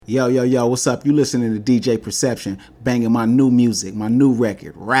Yo, what's up? You listening to DJ Perception, banging my new music, my new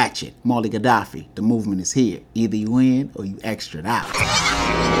record, Ratchet, Molly Gaddafi. The movement is here. Either you in or you extra out.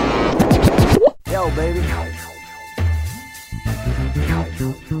 Yo, baby.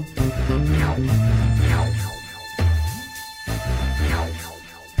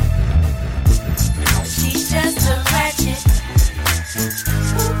 She's just a ratchet.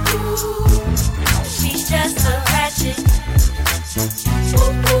 Ooh, she's just a ratchet. Ooh,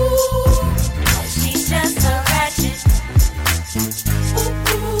 she's just a ratchet.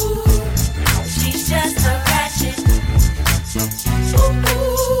 Ooh, she's just a ratchet. Ooh.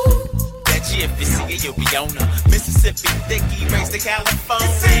 Bet you if you see it, you'll be on her. Mississippi, Dickie, raised to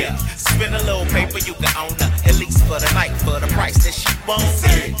California. Spend a little paper, you can own her. At least for the night, for the price that she won't.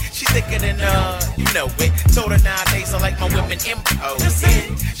 She thicker than you know it. Told her nowadays I like my women impose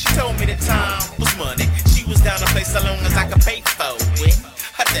it. She told me the time was money. She was down to play so long as I could pay for it.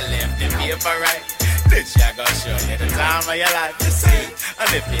 I done left and be alright. This y'all gonna show you the time of your life. You see, I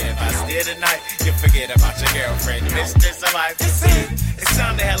live here if I stay tonight. You forget about your girlfriend, mistress of life. You see, it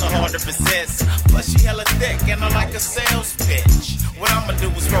sounded hella hard to possess. Plus she hella thick and I like a sales pitch. What I'ma do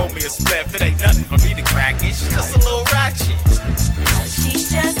is roll me a spliff. It ain't nothing for me to crack it. She's just a little ratchet.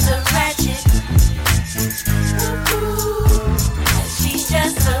 She's just a ratchet. Ooh, she's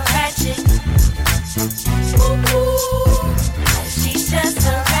just a ratchet. Ooh, she's just a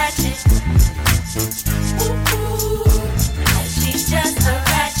ratchet. Ooh, she's just a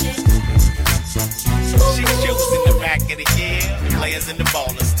ratchet. She shoots in the back of the year. Players in the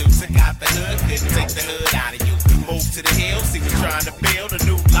ballers, students and got the hood. Couldn't take the hood out of you. Move to the hills, see who's trying to build a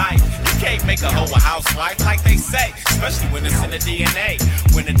new life. You can't make a hoe a housewife like they say, especially when it's in the DNA.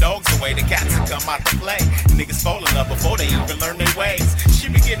 When the dog's away, the cats will come out to play. Niggas fall in love before they even learn their ways. She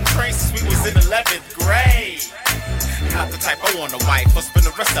be getting trained since we was in 11th grade. Not the type I want a wife, or spend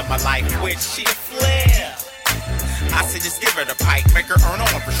the rest of my life with. She a flair. I say just give her the pipe, make her earn all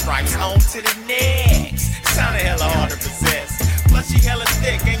of her stripes. On to the next. It sounded hella hard to possess. Plus she hella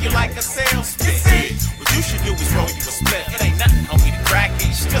thick and you like a sales pitch. What you should do is roll you a split. It ain't nothing on me to crack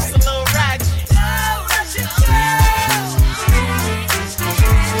it. She's just a little ratchet.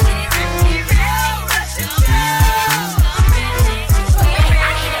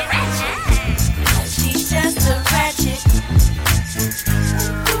 She's just a ratchet.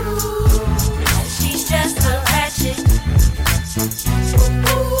 Ooh, she's just a ratchet.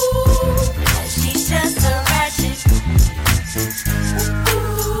 Ooh, she's just a ratchet.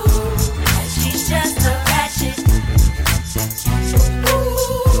 Ooh, she's just a ratchet.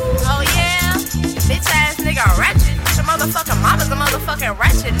 Ooh. Oh yeah, bitch ass nigga ratchet. Your motherfucking mama's a motherfucking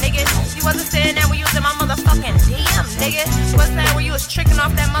ratchet, nigga. You wasn't saying that when you was in my motherfucking DM, nigga. You wasn't saying when you was tricking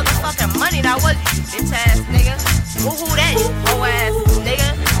off that motherfucking money, that was you, bitch ass nigga. Woohoo that, you hoe ass nigga.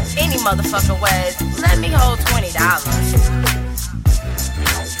 Any motherfucking ways, let me hold $20.